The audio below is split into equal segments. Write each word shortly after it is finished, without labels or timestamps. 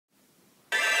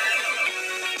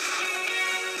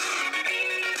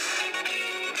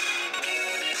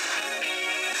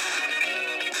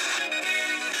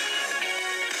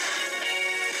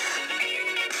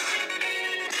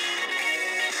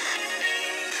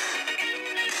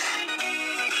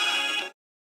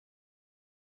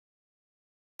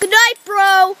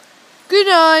Good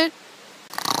night.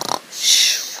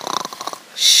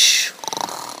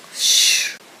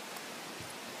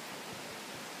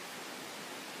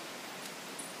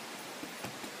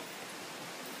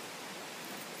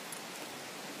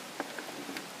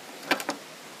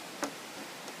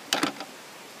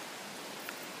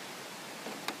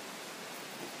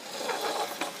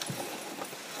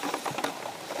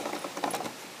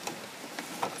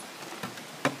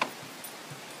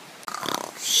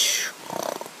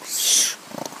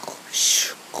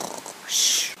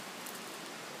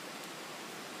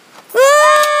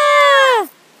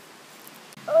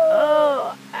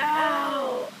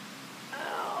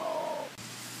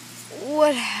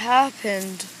 What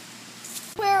happened?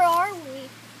 Where are we?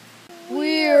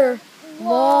 We're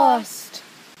lost.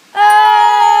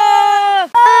 Ah!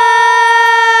 Ah!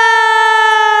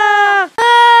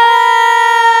 Ah!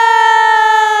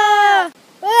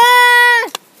 Ah!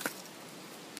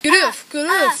 Get off! Get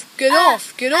off! Get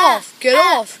off! Get off! Get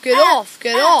off! Get off!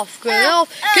 Get off! Get off!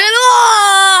 Get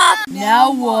off!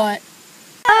 Now what?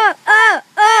 Ah! Ah!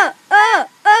 Ah! Ah!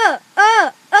 Ah! Ah!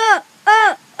 Ah! Ah!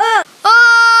 Ah!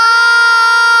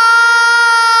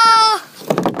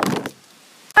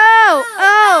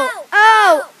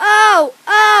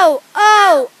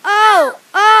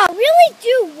 I really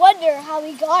do wonder how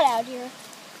we got out here.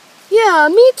 Yeah,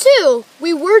 me too.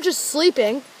 We were just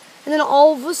sleeping, and then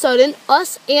all of a sudden,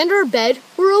 us and our bed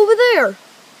were over there.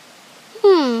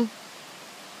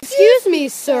 Excuse me,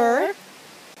 sir.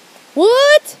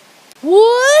 What?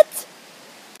 What?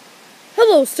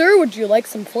 Hello, sir. Would you like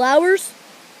some flowers?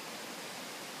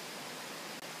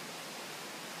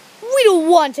 We don't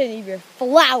want any of your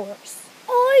flowers.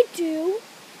 I do.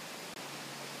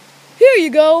 Here you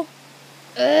go.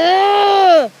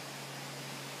 Ugh.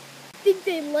 I think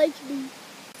they like me.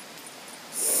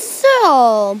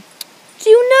 So, do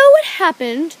you know what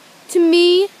happened to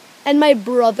me and my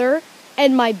brother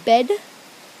and my bed?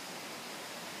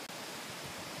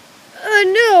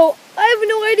 No, I have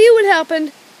no idea what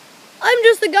happened. I'm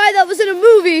just the guy that was in a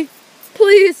movie.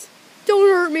 Please, don't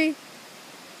hurt me.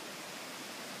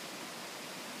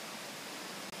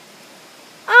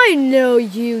 I know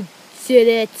you did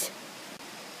it.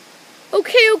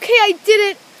 Okay, I did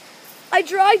it. I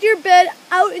dragged your bed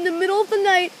out in the middle of the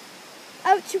night,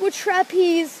 out to a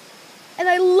trapeze, and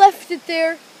I left it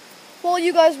there while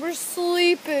you guys were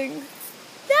sleeping.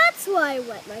 That's why I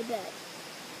wet my bed.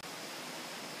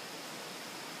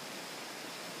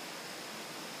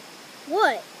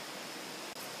 What?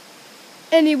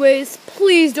 Anyways,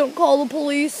 please don't call the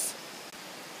police.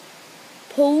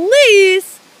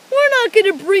 Police? We're not going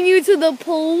to bring you to the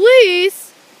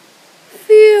police.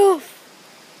 Phew.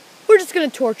 We're just going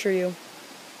to torture you.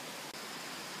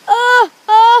 Help!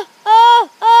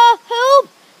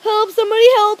 Help, somebody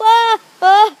help!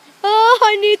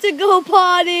 I need to go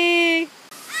potty.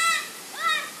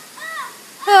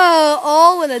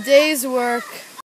 All in a day's work.